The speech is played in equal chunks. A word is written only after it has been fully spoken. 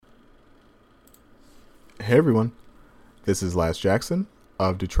Hey everyone, this is Laz Jackson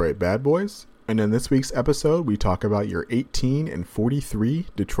of Detroit Bad Boys, and in this week's episode we talk about your 18-43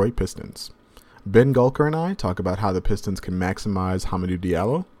 Detroit Pistons. Ben Gulker and I talk about how the Pistons can maximize Hamidou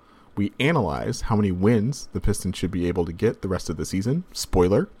Diallo. We analyze how many wins the Pistons should be able to get the rest of the season.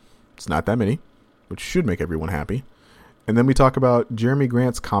 Spoiler, it's not that many, which should make everyone happy. And then we talk about Jeremy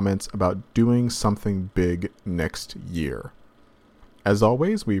Grant's comments about doing something big next year. As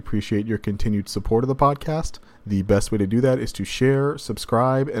always, we appreciate your continued support of the podcast. The best way to do that is to share,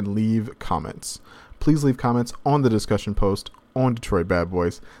 subscribe, and leave comments. Please leave comments on the discussion post on Detroit Bad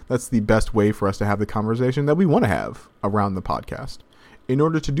Boys. That's the best way for us to have the conversation that we want to have around the podcast. In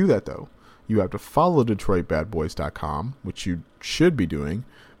order to do that, though, you have to follow DetroitBadBoys.com, which you should be doing,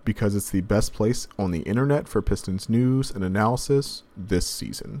 because it's the best place on the internet for Pistons news and analysis this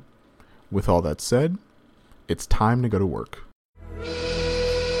season. With all that said, it's time to go to work.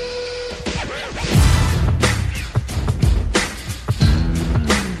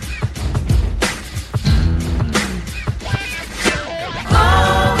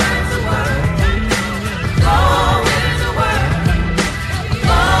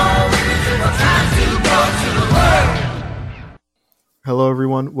 Hello,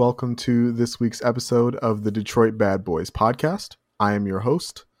 everyone. Welcome to this week's episode of the Detroit Bad Boys podcast. I am your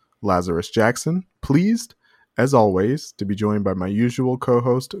host, Lazarus Jackson. Pleased, as always, to be joined by my usual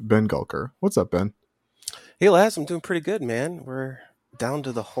co-host, Ben Gulker. What's up, Ben? Hey, Laz, I'm doing pretty good, man. We're down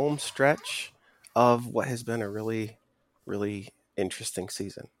to the home stretch of what has been a really, really interesting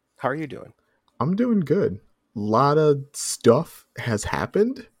season. How are you doing? I'm doing good. A lot of stuff has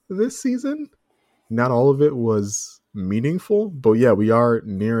happened this season. Not all of it was meaningful, but yeah, we are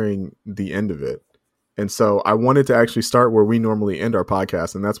nearing the end of it. And so I wanted to actually start where we normally end our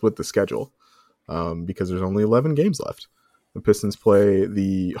podcast, and that's with the schedule, because there's only 11 games left. The Pistons play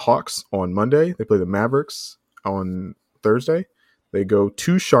the Hawks on Monday. They play the Mavericks on Thursday. They go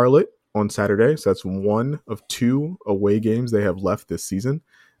to Charlotte on Saturday, so that's one of two away games they have left this season.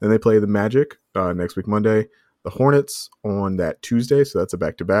 Then they play the Magic next week Monday, the Hornets on that Tuesday, so that's a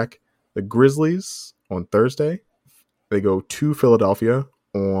back-to-back. The Grizzlies on Thursday. They go to Philadelphia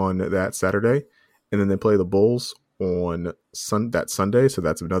on that Saturday, and then they play the Bulls on that Sunday, so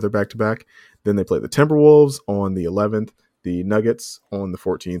that's another back-to-back. Then they play the Timberwolves on the 11th, the Nuggets on the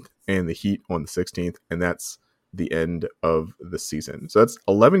 14th, and the Heat on the 16th, and that's the end of the season. So that's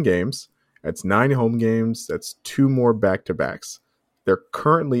 11 games. That's 9 home games. That's 2 more back-to-backs. They're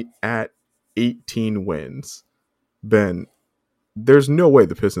currently at 18 wins. Ben, there's no way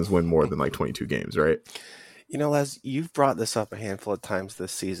the Pistons win more than like 22 games, right? You know, Les, you've brought this up a handful of times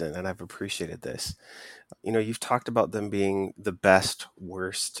this season, and I've appreciated this. You know, you've talked about them being the best,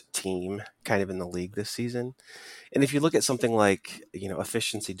 worst team kind of in the league this season. And if you look at something like,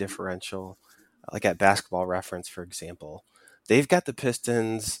 efficiency differential, like at Basketball Reference, for example, they've got the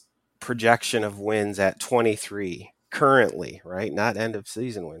Pistons projection of wins at 23 currently, right? Not end of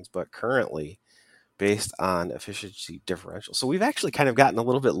season wins, but currently, based on efficiency differential. So we've actually kind of gotten a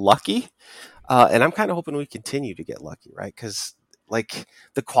little bit lucky, and I'm kind of hoping we continue to get lucky, right? Because like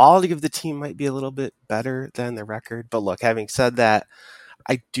the quality of the team might be a little bit better than the record. But look, having said that,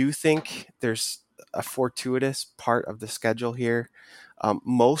 I do think there's a fortuitous part of the schedule here.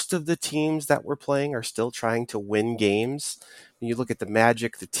 Most of the teams that we're playing are still trying to win games. When you look at the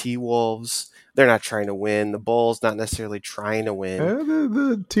Magic, the T-Wolves, they're not trying to win. The Bulls, not necessarily trying to win.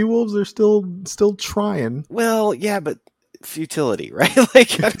 The T-Wolves are still trying. Well, yeah, but futility, right?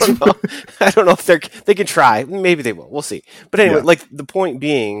 Like, I don't know if they can try. Maybe they will. We'll see. But anyway, like the point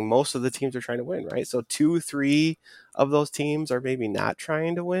being, most of the teams are trying to win, right? So 2-3 of those teams are maybe not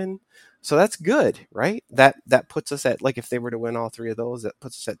trying to win. So that's good, right? That puts us at, like, if they were to win all 3 of those, that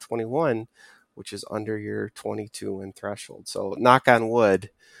puts us at 21, which is under your 22 win threshold. So knock on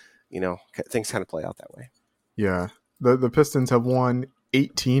wood, things kind of play out that way. Yeah. The Pistons have won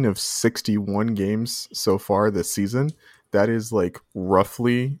 18 of 61 games so far this season. That is like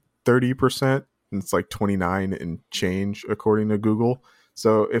roughly 30%. It's like 29 and change according to Google.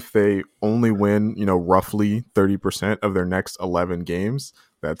 So if they only win, roughly 30% of their next 11 games,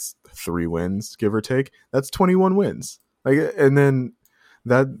 that's 3 wins, give or take. That's 21 wins. And then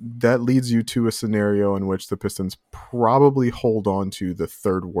that leads you to a scenario in which the Pistons probably hold on to the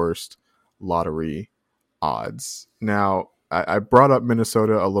third worst lottery odds. Now, I brought up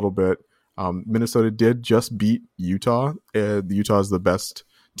Minnesota a little bit. Minnesota did just beat Utah. Utah is the best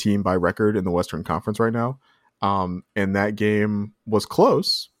team by record in the Western Conference right now. And that game was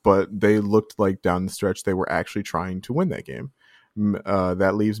close, but they looked like down the stretch they were actually trying to win that game.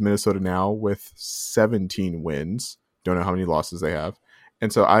 That leaves Minnesota now with 17 wins. Don't know how many losses they have.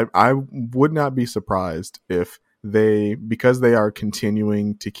 And so I would not be surprised if because they are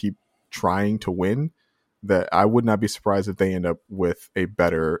continuing to keep trying to win, that I would not be surprised if they end up with a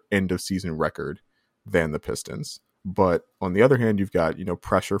better end of season record than the Pistons. But on the other hand, you've got,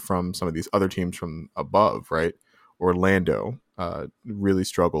 pressure from some of these other teams from above, right? Orlando really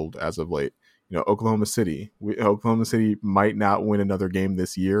struggled as of late. Oklahoma City might not win another game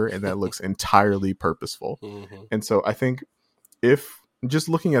this year, and that looks entirely purposeful. Mm-hmm. And so I think if just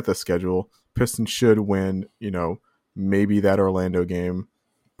looking at the schedule, Pistons should win, maybe that Orlando game,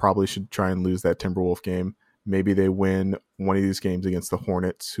 probably should try and lose that Timberwolf game. Maybe they win one of these games against the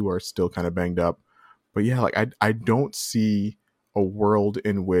Hornets, who are still kind of banged up. But yeah, like I don't see a world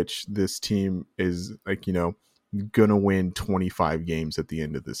in which this team is like, gonna win 25 games at the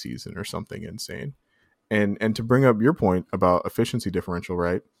end of the season or something insane. And to bring up your point about efficiency differential,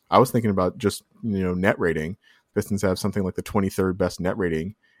 right? I was thinking about just, net rating. Pistons have something like the 23rd best net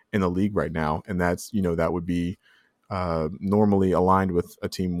rating in the league right now, and that's, that would be normally aligned with a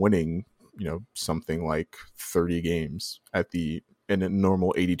team winning, something like 30 games in a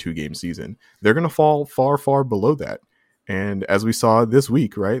normal 82 game season. They're going to fall far, far below that. And as we saw this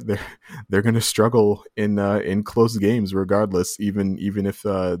week, right, they're going to struggle in close games regardless, even if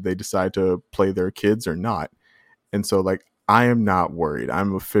they decide to play their kids or not. And so, like, I am not worried.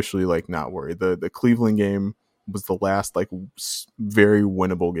 I'm officially not worried. The Cleveland game was the last very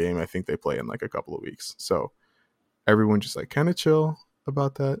winnable game I think they play in a couple of weeks. So everyone just kind of chill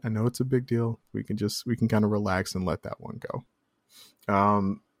about that. I know it's a big deal. We can kind of relax and let that one go.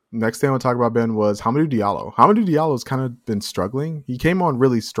 Next thing I want to talk about, Ben, was Hamidou Diallo. Hamidou Diallo's kind of been struggling. He came on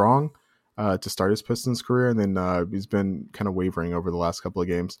really strong to start his Pistons career, and then he's been kind of wavering over the last couple of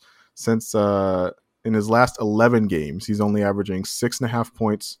games. Since in his last 11 games, he's only averaging 6.5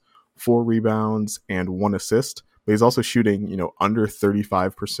 points, 4 rebounds, and 1 assist. But he's also shooting, under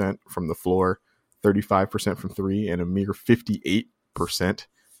 35% from the floor, 35% from three, and a mere 58%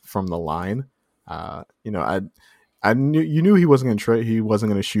 from the line. I knew he wasn't going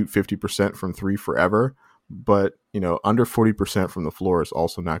to shoot 50% from three forever, but under 40% from the floor is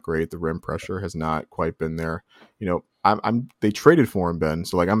also not great. The rim pressure has not quite been there. They traded for him, Ben,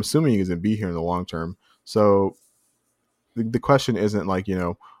 so I'm assuming he's going to be here in the long term. So the question isn't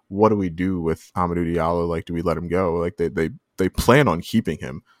what do we do with Hamidou Diallo? Do we let him go? They plan on keeping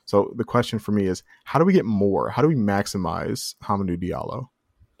him. So the question for me is, how do we get more? How do we maximize Hamidou Diallo?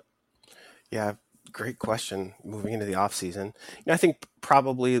 Yeah, great question. Moving into the offseason, I think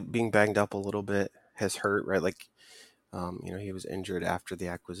probably being banged up a little bit has hurt, right? He was injured after the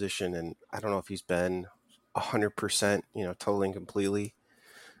acquisition, and I don't know if he's been 100%, totally and completely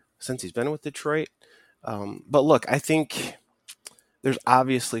since he's been with Detroit. But look, I think there's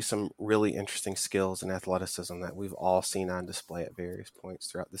obviously some really interesting skills and athleticism that we've all seen on display at various points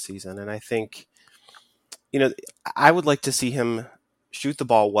throughout the season. And I think, I would like to see him shoot the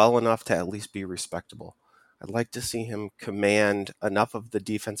ball well enough to at least be respectable. I'd like to see him command enough of the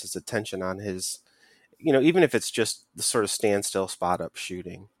defense's attention on his, even if it's just the sort of standstill spot up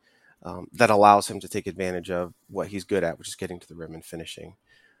shooting that allows him to take advantage of what he's good at, which is getting to the rim and finishing.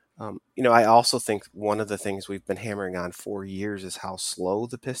 I also think one of the things we've been hammering on for years is how slow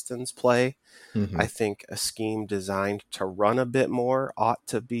the Pistons play. Mm-hmm. I think a scheme designed to run a bit more ought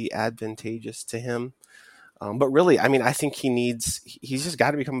to be advantageous to him. But really, I think he's just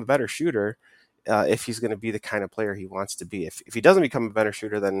got to become a better shooter if he's going to be the kind of player he wants to be. If he doesn't become a better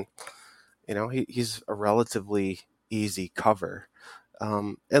shooter, then, he's a relatively easy cover.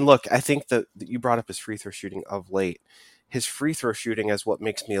 And look, I think that you brought up his free throw shooting of late. His free throw shooting is what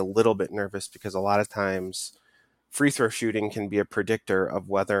makes me a little bit nervous, because a lot of times free throw shooting can be a predictor of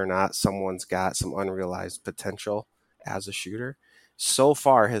whether or not someone's got some unrealized potential as a shooter. So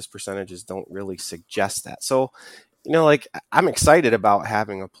far, his percentages don't really suggest that. So, I'm excited about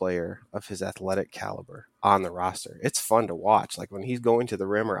having a player of his athletic caliber on the roster. It's fun to watch. When he's going to the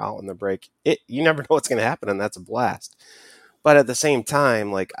rim or out on the break, you never know what's going to happen, and that's a blast. But at the same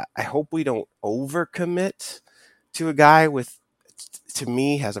time, I hope we don't overcommit to a guy to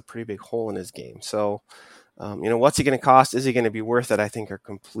me, has a pretty big hole in his game. So, what's he going to cost? Is he going to be worth it? I think are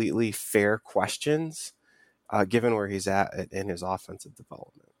completely fair questions, given where he's at in his offensive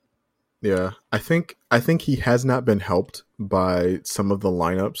development. Yeah, I think he has not been helped by some of the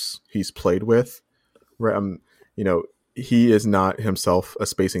lineups he's played with. Right, he is not himself a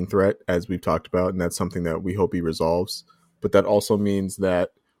spacing threat, as we've talked about, and that's something that we hope he resolves. But that also means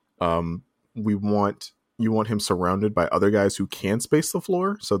that you want him surrounded by other guys who can space the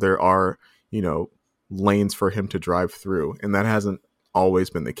floor. So there are, lanes for him to drive through. And that hasn't always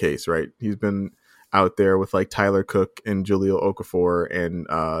been the case, right? He's been out there with like Tyler Cook and Jaleel Okafor and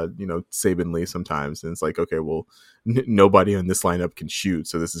Saban Lee sometimes, and it's like, okay, well, nobody on this lineup can shoot,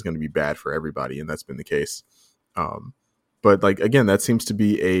 so this is going to be bad for everybody, and that's been the case. But like again, that seems to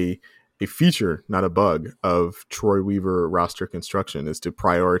be a feature, not a bug, of Troy Weaver roster construction, is to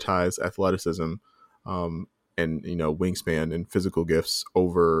prioritize athleticism and wingspan and physical gifts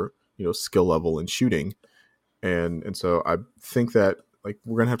over skill level and shooting. And so I think that like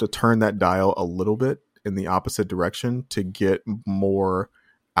we're gonna have to turn that dial a little bit in the opposite direction to get more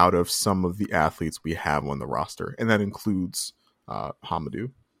out of some of the athletes we have on the roster, and that includes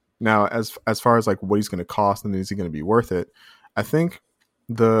Hamidou. Now, as far as like what he's going to cost and is he going to be worth it, I think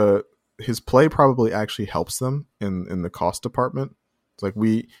his play probably actually helps them in the cost department. It's like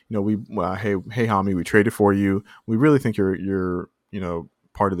hey Hami, we traded for you. We really think you're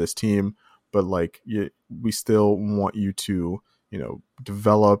part of this team, but like we still want you to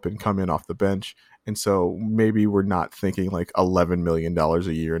develop and come in off the bench. And so maybe we're not thinking like $11 million a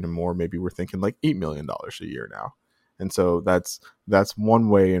year anymore. Maybe we're thinking like $8 million a year now. And so that's one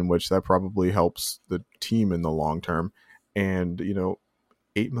way in which that probably helps the team in the long term. And,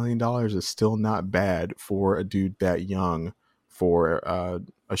 $8 million is still not bad for a dude that young for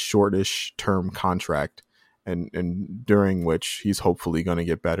a shortish term contract, and during which he's hopefully going to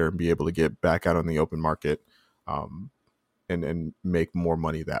get better and be able to get back out on the open market and make more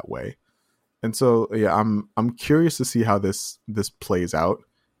money that way. And so, yeah, I'm curious to see how this plays out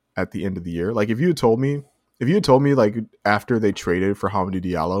at the end of the year. Like if you had told me like after they traded for Hamidou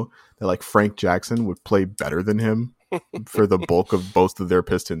Diallo that like Frank Jackson would play better than him for the bulk of both of their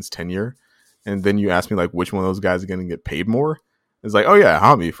Pistons tenure, and then you ask me like which one of those guys are going to get paid more, it's like, oh yeah,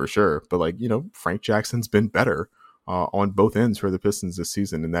 Hami for sure. But like Frank Jackson's been better on both ends for the Pistons this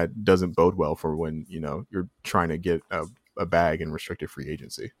season, and that doesn't bode well for when you're trying to get a bag in restricted free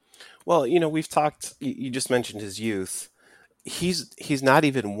agency. Well, we've talked. You just mentioned his youth. He's not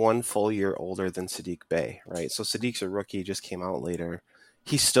even 1 full year older than Saddiq Bey, right? So Sadiq's a rookie, just came out later.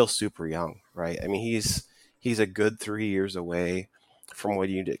 He's still super young, right? I mean, he's a good 3 years away from what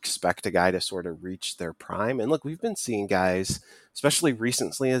you'd expect a guy to sort of reach their prime. And look, we've been seeing guys, especially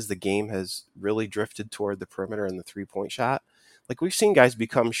recently as the game has really drifted toward the perimeter and the 3-point shot. Like we've seen guys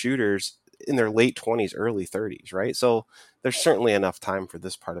become shooters in their late 20s, early 30s, right? So there's certainly enough time for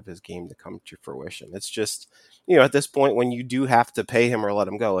this part of his game to come to fruition. It's just, at this point when you do have to pay him or let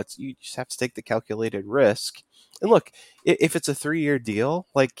him go, you just have to take the calculated risk. And look, if it's a 3-year deal,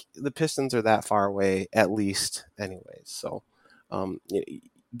 like the Pistons are that far away at least anyways. So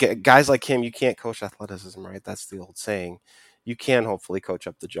guys like him, you can't coach athleticism, right? That's the old saying. You can hopefully coach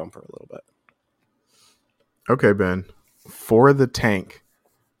up the jumper a little bit. Okay, Ben, for the tank,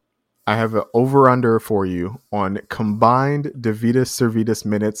 I have an over-under for you on combined Davidas Servidis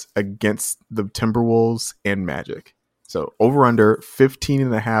minutes against the Timberwolves and Magic. So over-under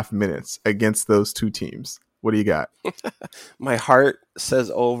 15.5 minutes against those two teams. What do you got? My heart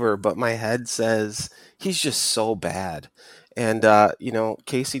says over, but my head says he's just so bad. And,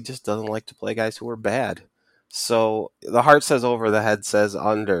 Casey just doesn't like to play guys who are bad. So the heart says over, the head says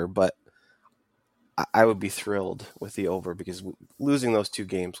under, but I would be thrilled with the over because losing those 2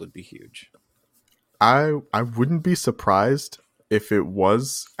 games would be huge. I wouldn't be surprised if it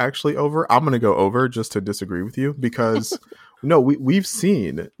was actually over. I'm going to go over just to disagree with you because we've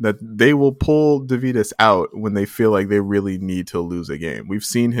seen that they will pull Davidas out when they feel like they really need to lose a game. We've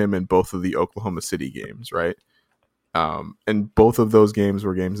seen him in both of the Oklahoma City games, right? And both of those games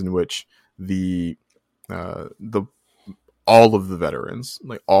were games in which all of the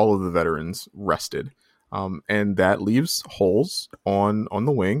veterans rested. And that leaves holes on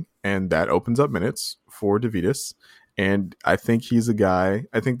the wing, and that opens up minutes for Davidas. And I think he's a guy.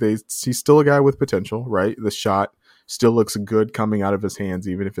 I think he's still a guy with potential, right? The shot still looks good coming out of his hands,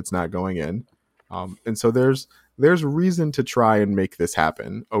 even if it's not going in. And so there's reason to try and make this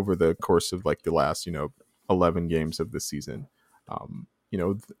happen over the course of like the last 11 games of the season.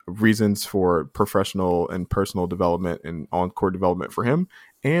 Reasons for professional and personal development and on-court development for him,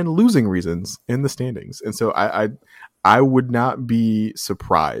 and losing reasons in the standings. And so I would not be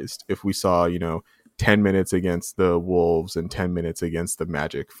surprised if we saw 10 minutes against the Wolves and 10 minutes against the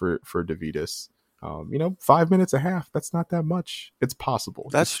Magic for Davidas. 5 minutes a half, that's not that much. It's possible.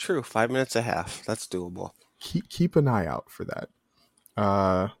 That's true. 5 minutes a half, that's doable. Keep an eye out for that.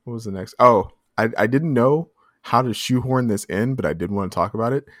 What was the next? Oh, I didn't know how to shoehorn this in, but I did want to talk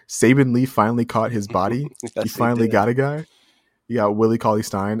about it. Saban Lee finally caught his body. Yes, he finally got a guy. He got Willie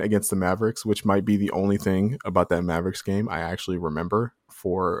Cauley-Stein against the Mavericks, which might be the only thing about that Mavericks game I actually remember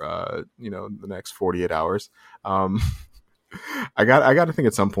for the next 48 hours. I got to think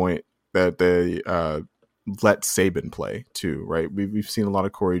at some point that they let Saban play too, right? We've seen a lot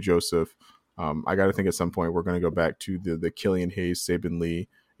of Corey Joseph. I got to think at some point we're going to go back to the Killian Hayes, Saban Lee,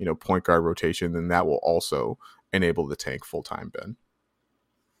 point guard rotation, and that will also enable the tank full time, Ben.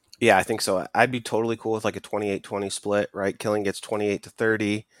 Yeah, I think so. I'd be totally cool with like a 28-20 split, right? Killian gets 28 to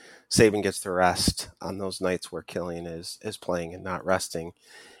 30, Saban gets the rest on those nights where Killian is playing and not resting.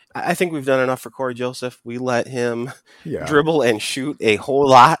 I think we've done enough for Corey Joseph. We let him dribble and shoot a whole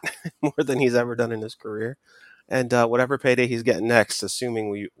lot more than he's ever done in his career. And whatever payday he's getting next,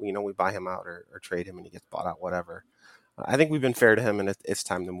 assuming we buy him out or trade him and he gets bought out, whatever. I think we've been fair to him, and it's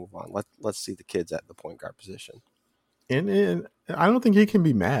time to move on. Let's see the kids at the point guard position. And I don't think he can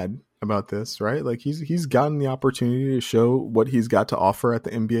be mad about this, right? Like he's gotten the opportunity to show what he's got to offer at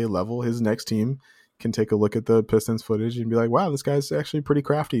the NBA level. His next team can take a look at the Pistons footage and be like, wow, this guy's actually pretty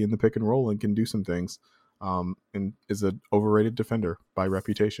crafty in the pick and roll and can do some things. And is an overrated defender by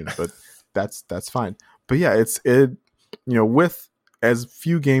reputation, but that's fine. But yeah, with as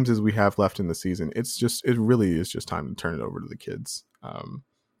few games as we have left in the season, it really is just time to turn it over to the kids. And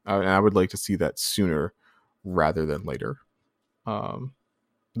I would like to see that sooner rather than later.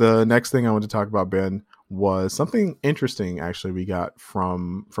 The next thing I want to talk about, Ben, was something interesting actually we got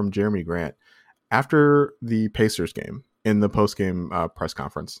from Jeremy Grant after the Pacers game in the post-game press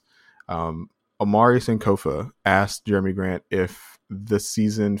conference. Omari Sankofa asked Jeremy Grant if the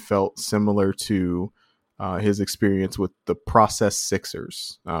season felt similar to his experience with the Process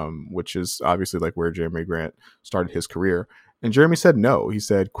Sixers, which is obviously like where Jeremy Grant started his career. And Jeremy said no. He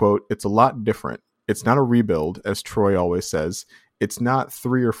said, quote, "It's a lot different. It's not a rebuild, as Troy always says. It's not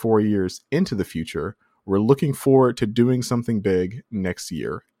 3 or 4 years into the future. We're looking forward to doing something big next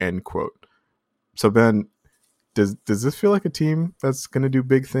year," end quote. So, Ben, does this feel like a team that's going to do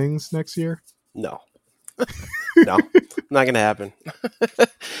big things next year? No. No, not going to happen.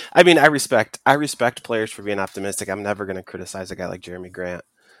 I mean, I respect players for being optimistic. I'm never going to criticize a guy like Jeremy Grant,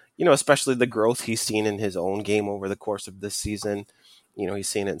 especially the growth he's seen in his own game over the course of this season. He's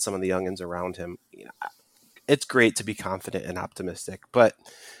seen it in some of the youngins around him. It's great to be confident and optimistic, but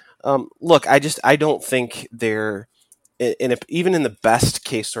look, I don't think they're even in the best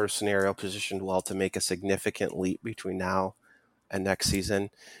case sort of scenario positioned well to make a significant leap between now and next season.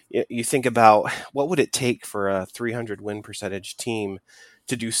 You think about what would it take for a 300 win percentage team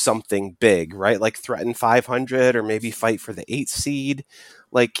to do something big, right? Like threaten 500 or maybe fight for the 8th seed.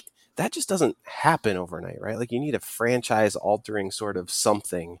 Like that just doesn't happen overnight, right? Like you need a franchise altering sort of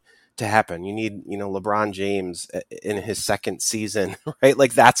something to happen. You need, LeBron James in his second season, right?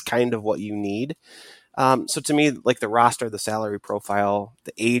 Like that's kind of what you need. So to me, like the roster, the salary profile,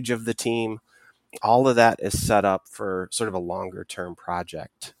 the age of the team, all of that is set up for sort of a longer term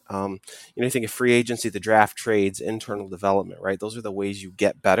project. You think of free agency, the draft, trades, internal development, right? Those are the ways you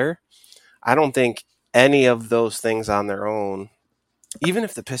get better. I don't think any of those things on their own, even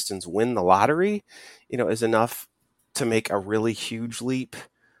if the Pistons win the lottery, is enough to make a really huge leap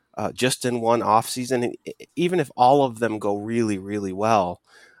just in one offseason. Even if all of them go really, really well,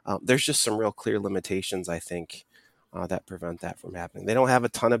 there's just some real clear limitations, I think, that prevent that from happening. They don't have a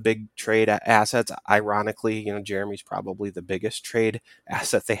ton of big trade assets. Ironically, Jeremy's probably the biggest trade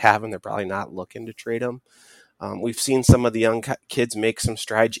asset they have, and they're probably not looking to trade him. We've seen some of the young kids make some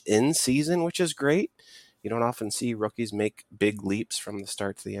strides in season, which is great. You don't often see rookies make big leaps from the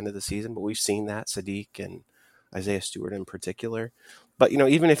start to the end of the season, but we've seen that, Sadiq and Isaiah Stewart in particular. But,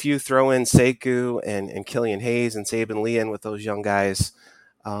 even if you throw in Sekou and Killian Hayes and Saban Lee in with those young guys,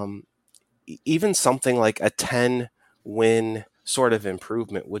 even something like a 10-win sort of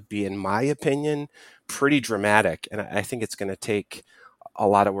improvement would be, in my opinion, pretty dramatic. And I think it's going to take a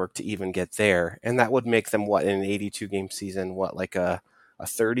lot of work to even get there. And that would make them, in an 82-game season, like a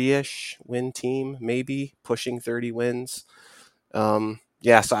 30-ish win team, maybe pushing 30 wins. So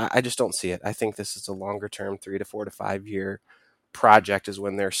I just don't see it. I think this is a longer-term 3 to 4 to 5 year project is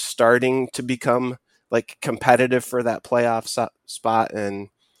when they're starting to become like competitive for that playoff spot. And,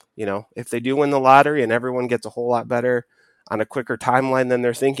 if they do win the lottery and everyone gets a whole lot better on a quicker timeline than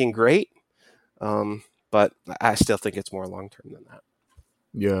they're thinking, great. But I still think it's more long-term than that.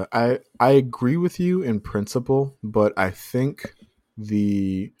 Yeah, I agree with you in principle, but I think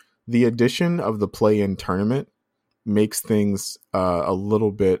the addition of the play-in tournament makes things a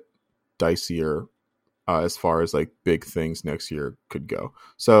little bit dicier as far as like big things next year could go.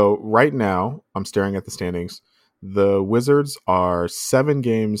 So right now, I'm staring at the standings. The Wizards are 7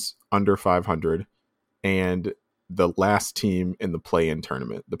 games under 500 and the last team in the play-in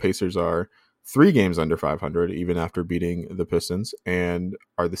tournament. The Pacers are 3 games under 500, even after beating the Pistons, and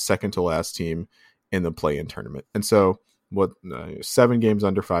are the second to last team in the play-in tournament. And so what 7 games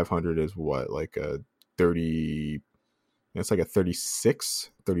under 500 is what, like a 30, it's like a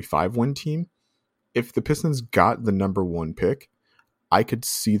 35 win team. If the Pistons got the number 1 pick, I could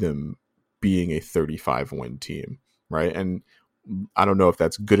see them being a 35 win team, right? And I don't know if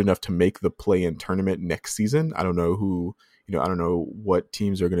that's good enough to make the play-in tournament next season. I don't know I don't know what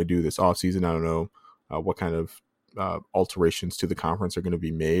teams are going to do this offseason. I don't know what kind of alterations to the conference are going to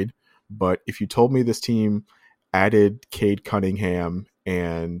be made. But if you told me this team added Cade Cunningham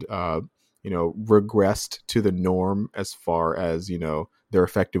and, regressed to the norm as far as, their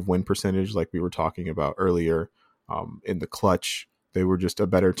effective win percentage, like we were talking about earlier, in the clutch, they were just a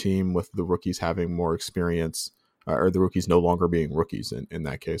better team with the rookies having more experience, or the rookies no longer being rookies in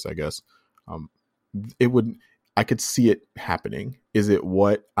that case, I guess. I could see it happening. Is it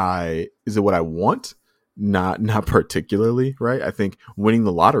what I want? Not particularly, right? I think winning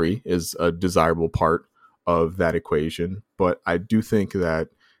the lottery is a desirable part of that equation, but I do think that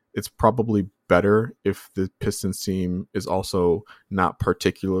it's probably better if the Pistons team is also not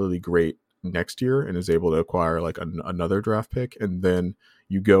particularly great next year and is able to acquire like another draft pick, and then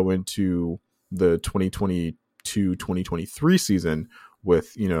you go into the 2022-2023 season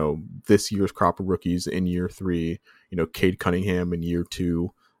with this year's crop of rookies in year 3, Cade Cunningham in year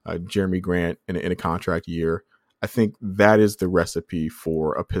 2, Jeremy Grant in a contract year. I think that is the recipe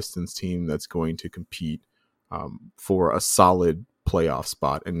for a Pistons team that's going to compete for a solid playoff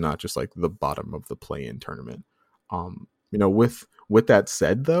spot and not just like the bottom of the play-in tournament. With that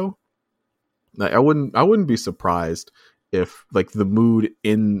said, though, I wouldn't be surprised if like the mood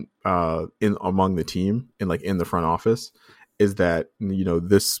in among the team and like in the front office is that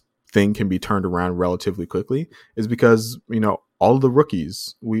this thing can be turned around relatively quickly, is because all the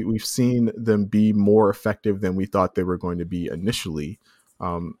rookies, we've seen them be more effective than we thought they were going to be initially,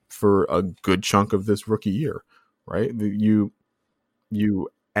 for a good chunk of this rookie year, right? You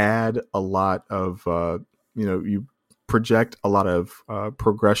add a lot of you project a lot of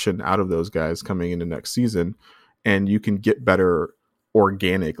progression out of those guys coming into next season, and you can get better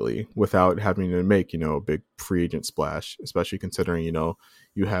organically without having to make a big free agent splash, especially considering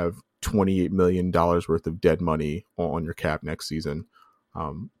you have $28 million worth of dead money on your cap next season.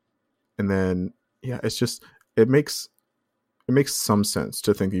 And then it's just it makes some sense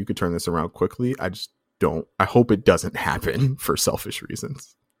to think that you could turn this around quickly. I hope it doesn't happen for selfish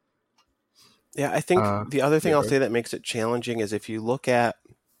reasons. Yeah, I think the other thing I'll say that makes it challenging is if you look at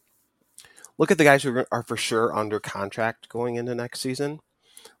the guys who are for sure under contract going into next season,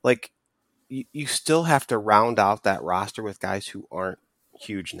 like you still have to round out that roster with guys who aren't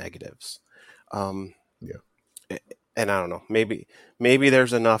huge negatives. And I don't know, maybe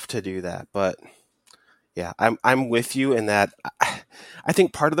there's enough to do that, but yeah, I'm with you in that. I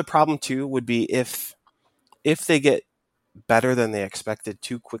think part of the problem too would be if they get better than they expected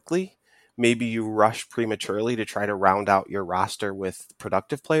too quickly, maybe you rush prematurely to try to round out your roster with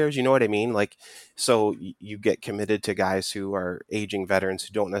productive players. You know what I mean? Like, so you get committed to guys who are aging veterans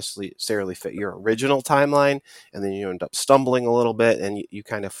who don't necessarily fit your original timeline, and then you end up stumbling a little bit, and you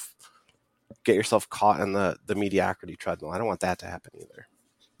kind of get yourself caught in the mediocrity treadmill. I don't want that to happen either.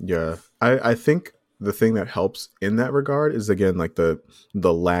 Yeah, I think the thing that helps in that regard is, again, like the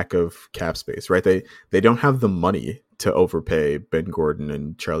lack of cap space, right? They don't have the money to overpay Ben Gordon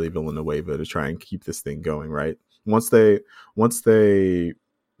and Charlie Villanueva to try and keep this thing going, right? Once I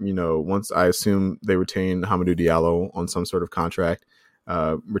assume they retain Hamidou Diallo on some sort of contract,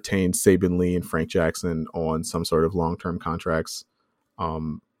 retain Saben Lee and Frank Jackson on some sort of long-term contracts,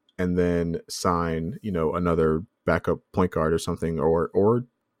 and then sign, another backup point guard or something, or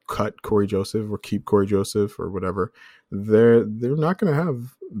cut Corey Joseph or keep Corey Joseph or whatever, they're not going to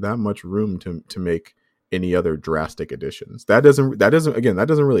have that much room to make any other drastic additions. That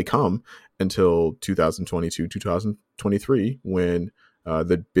doesn't really come until 2022, 2023, when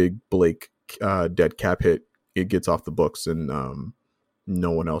the big Blake dead cap hit, it gets off the books, and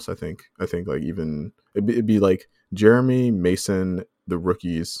no one else. I think like even it'd be like Jeremy, Mason, the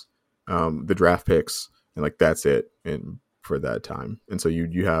rookies, the draft picks, and like that's it. And for that time, and so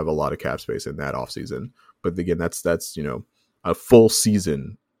you have a lot of cap space in that offseason. But again, that's a full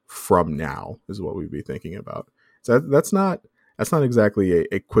season from now is what we'd be thinking about. So that's not exactly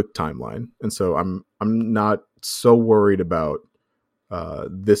a quick timeline, and so I'm not so worried about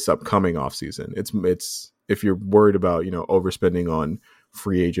this upcoming offseason. It's if you're worried about overspending on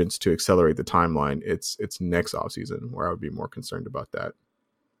free agents to accelerate the timeline, it's next offseason where I would be more concerned about that.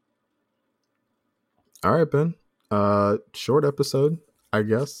 All right, Ben. Short episode, I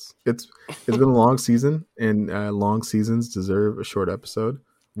guess. It's been a long season, and long seasons deserve a short episode.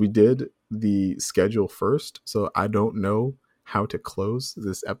 We did the schedule first, so I don't know how to close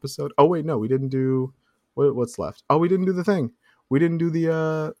this episode. Oh wait, no, we didn't do what's left. Oh, we didn't do the thing. We didn't do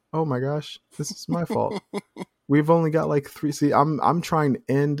the oh my gosh, this is my fault. We've only got like 3. See, I'm trying to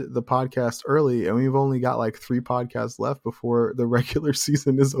end the podcast early, and we've only got like 3 podcasts left before the regular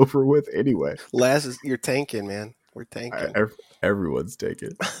season is over with anyway. Laz, you're tanking, man. We're tanking. Everyone's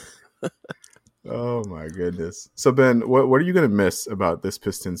taking. Oh my goodness. So Ben, what are you going to miss about this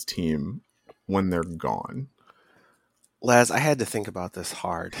Pistons team when they're gone? Laz, I had to think about this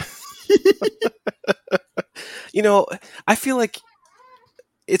hard. I feel like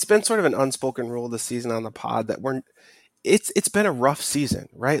it's been sort of an unspoken rule this season on the pod that it's been a rough season,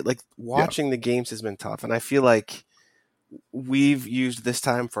 right? Like watching the games has been tough. And I feel like we've used this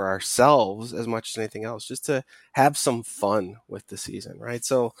time for ourselves as much as anything else, just to have some fun with the season, right?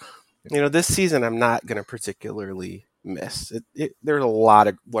 So, this season I'm not going to particularly miss. There's a lot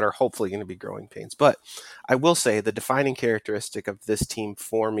of what are hopefully going to be growing pains. But I will say the defining characteristic of this team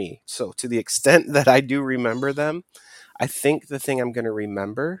for me, so to the extent that I do remember them, I think the thing I'm going to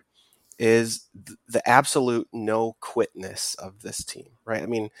remember is the absolute no-quitness of this team, right? I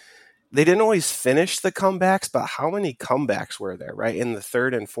mean, they didn't always finish the comebacks, but how many comebacks were there, right, in the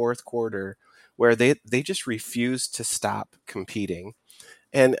third and fourth quarter where they just refused to stop competing?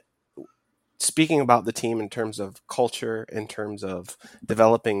 And speaking about the team in terms of culture, in terms of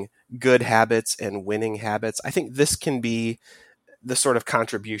developing good habits and winning habits, I think this can be the sort of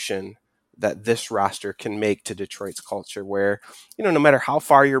contribution that this roster can make to Detroit's culture where, no matter how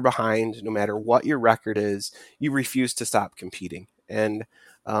far you're behind, no matter what your record is, you refuse to stop competing. And,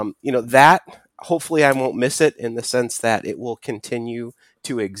 that hopefully I won't miss it in the sense that it will continue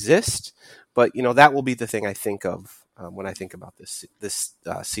to exist. But, that will be the thing I think of when I think about this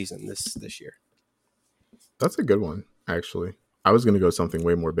season, this year. That's a good one, actually. I was going to go something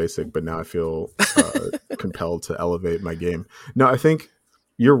way more basic, but now I feel compelled to elevate my game. No, I think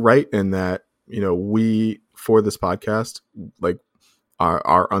you're right in that, we, for this podcast, like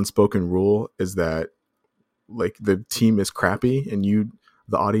our unspoken rule is that like the team is crappy and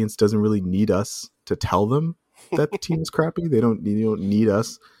the audience doesn't really need us to tell them that the team is crappy. You don't need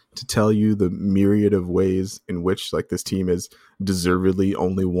us to tell you the myriad of ways in which like this team is deservedly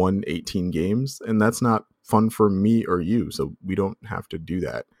only won 18 games. And that's not fun for me or you. So we don't have to do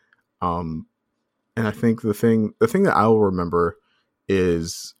that. And I think the thing that I will remember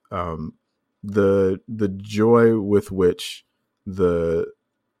is the joy with which the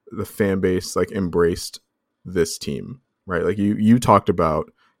fan base like embraced this team, right? Like you talked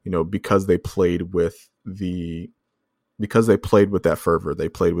about, because they played with that fervor, they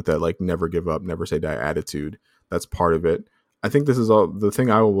played with that like never give up, never say die attitude. That's part of it. I think this is all the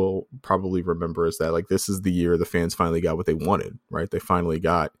thing I will probably remember is that like this is the year the fans finally got what they wanted, right? They finally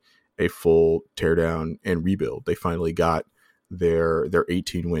got a full teardown and rebuild. They finally got their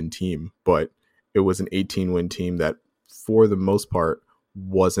 18-win team, but it was an 18-win team that for the most part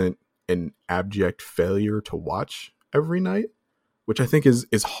wasn't an abject failure to watch every night, which I think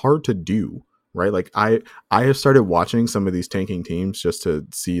is hard to do, right? Like I have started watching some of these tanking teams just to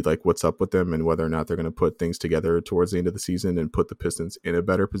see like what's up with them and whether or not they're going to put things together towards the end of the season and put the Pistons in a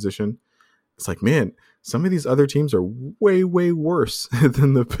better position. It's like, man, some of these other teams are way, way worse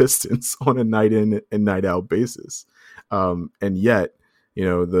than the Pistons on a night in and night out basis. And yet,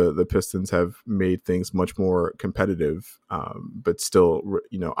 the Pistons have made things much more competitive, but still,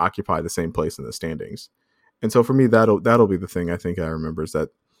 occupy the same place in the standings. And so for me, that'll be the thing I think I remember is that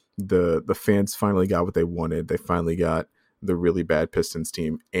the fans finally got what they wanted. They finally got the really bad Pistons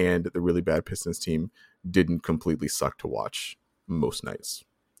team, and the really bad Pistons team didn't completely suck to watch most nights.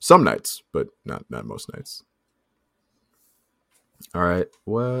 Some nights, but not most nights. All right.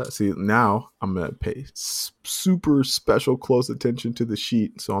 Well, see, now I'm going to pay super special close attention to the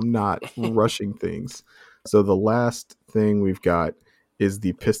sheet, so I'm not rushing things. So the last thing we've got is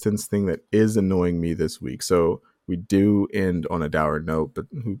the Pistons thing that is annoying me this week. So we do end on a dour note, but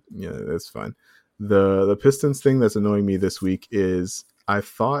that's fine. The Pistons thing that's annoying me this week is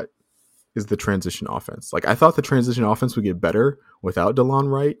the transition offense. Like I thought the transition offense would get better without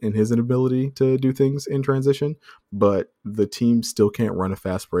DeLon Wright and his inability to do things in transition, but the team still can't run a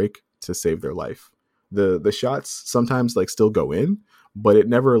fast break to save their life. The shots sometimes like still go in, but it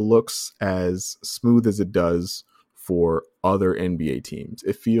never looks as smooth as it does for other NBA teams.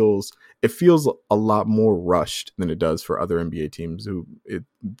 It feels a lot more rushed than it does for other NBA teams who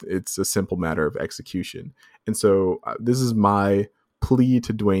it's a simple matter of execution. And so this is my plea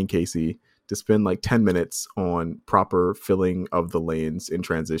to Dwayne Casey to spend like 10 minutes on proper filling of the lanes in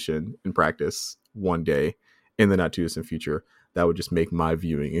transition in practice one day in the not too distant future. that would just make my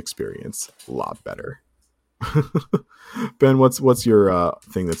viewing experience a lot better. Ben, what's your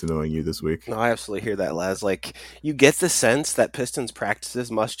thing that's annoying you this week? No, I absolutely hear that, Laz. Like, you get the sense that Pistons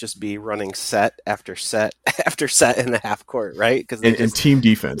practices must just be running set after set after set in the half court, right? Because and team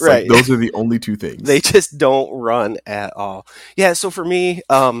defense, right. Like, those are the only two things. They just don't run at all. Yeah, so for me,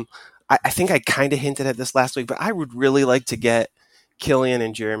 I think I kind of hinted at this last week, but I would really like to get Killian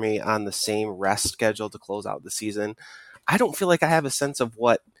and Jeremy on the same rest schedule to close out the season. I don't feel like I have a sense of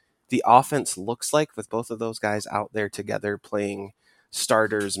what the offense looks like with both of those guys out there together playing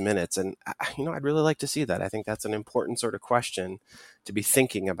starters minutes. And, I'd really like to see that. I think that's an important sort of question to be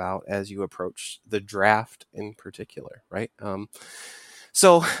thinking about as you approach the draft in particular, right?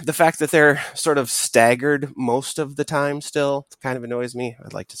 So the fact that they're sort of staggered most of the time still kind of annoys me.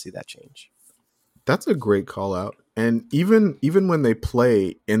 I'd like to see that change. That's a great call out. And even when they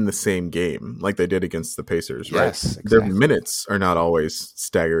play in the same game, like they did against the Pacers, right? Yes, exactly. Their minutes are not always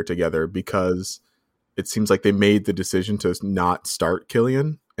staggered together because it seems like they made the decision to not start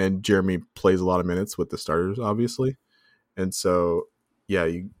Killian, and Jeremy plays a lot of minutes with the starters, obviously. And so, yeah,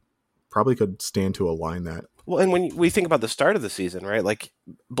 you probably could stand to align that. Well, and when we think about the start of the season, right, like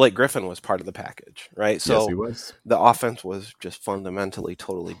Blake Griffin was part of the package, right? So yes, he was. The offense was just fundamentally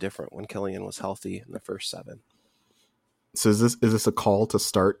totally different when Killian was healthy in the first 7. So is this a call to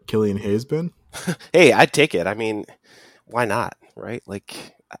start Killian Hayes, Ben? Hey, I'd take it. I mean, why not, right?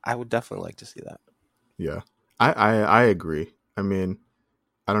 Like, I would definitely like to see that. Yeah, I agree. I mean,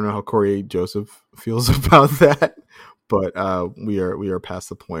 I don't know how Corey Joseph feels about that, but we are past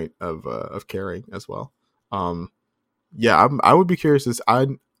the point of caring as well. Yeah, I would be curious I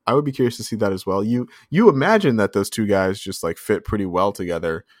would be curious to see that as well. You imagine that those two guys just like fit pretty well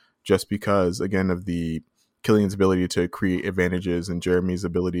together, just because again of the Killian's ability to create advantages and Jeremy's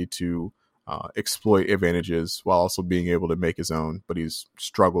ability to exploit advantages while also being able to make his own. But he's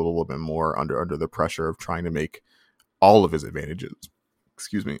struggled a little bit more under the pressure of trying to make all of his advantages.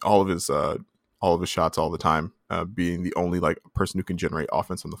 All of his shots all the time, being the only like person who can generate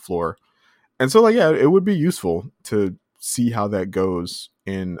offense on the floor. And so, like, yeah, it would be useful to see how that goes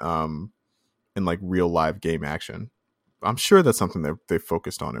in like real live game action. I'm sure that's something that they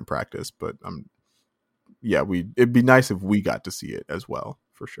focused on in practice, but it'd be nice if we got to see it as well,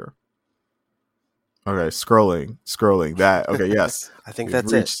 for sure. Okay, scrolling that. Okay, yes, I think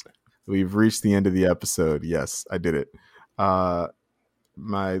that's it. We've reached the end of the episode. Yes, I did it.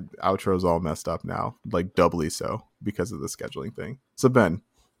 My outro's all messed up now, like doubly so because of the scheduling thing. So Ben,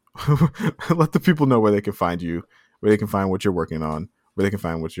 let the people know where they can find you, where they can find what you're working on, where they can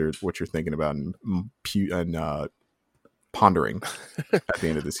find what you're thinking about and pondering at the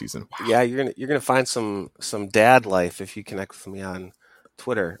end of the season. Wow. Yeah, you're gonna find some dad life if you connect with me on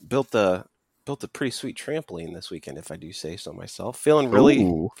Twitter. Built a pretty sweet trampoline this weekend, if I do say so myself. Feeling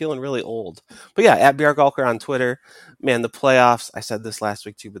really old. But yeah, at BR Gawker on Twitter. Man, the playoffs, I said this last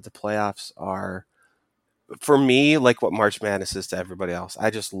week too, but the playoffs are, for me, like what March Madness is to everybody else. I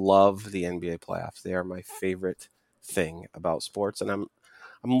just love the NBA playoffs. They are my favorite thing about sports, and I'm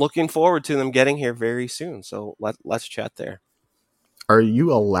looking forward to them getting here very soon. So let's chat there. Are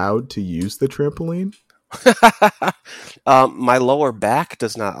you allowed to use the trampoline? My lower back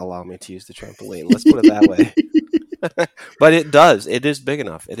does not allow me to use the trampoline. Let's put it that way. But it does. It is big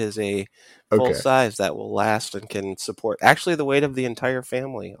enough. It is a full size that will last and can support actually the weight of the entire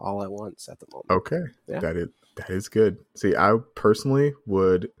family all at once at the moment. Okay. Yeah. That is good. See, I personally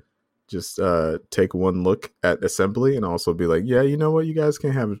would just take one look at assembly and also be like, yeah, you know what? You guys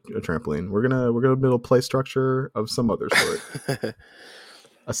can't have a trampoline. We're gonna build a play structure of some other sort.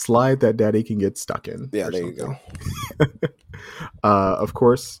 A slide that daddy can get stuck in. Yeah, there you go. Of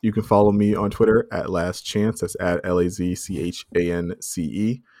course, you can follow me on Twitter at Last Chance. That's at LAZCHANCE.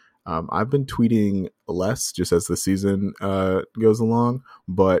 I've been tweeting less just as the season goes along,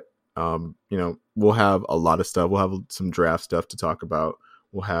 but we'll have a lot of stuff. We'll have some draft stuff to talk about.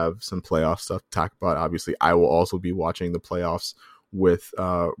 We'll have some playoff stuff to talk about. Obviously, I will also be watching the playoffs with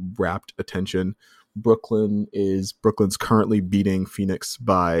rapt attention. Brooklyn's currently beating Phoenix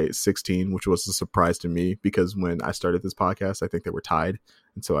by 16, which was a surprise to me because when I started this podcast, I think they were tied.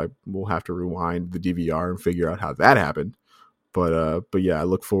 And so I will have to rewind the DVR and figure out how that happened. But yeah, I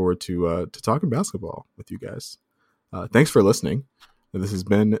look forward to talking basketball with you guys. Thanks for listening. This has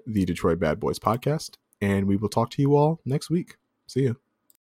been the Detroit Bad Boys podcast, and we will talk to you all next week. See you.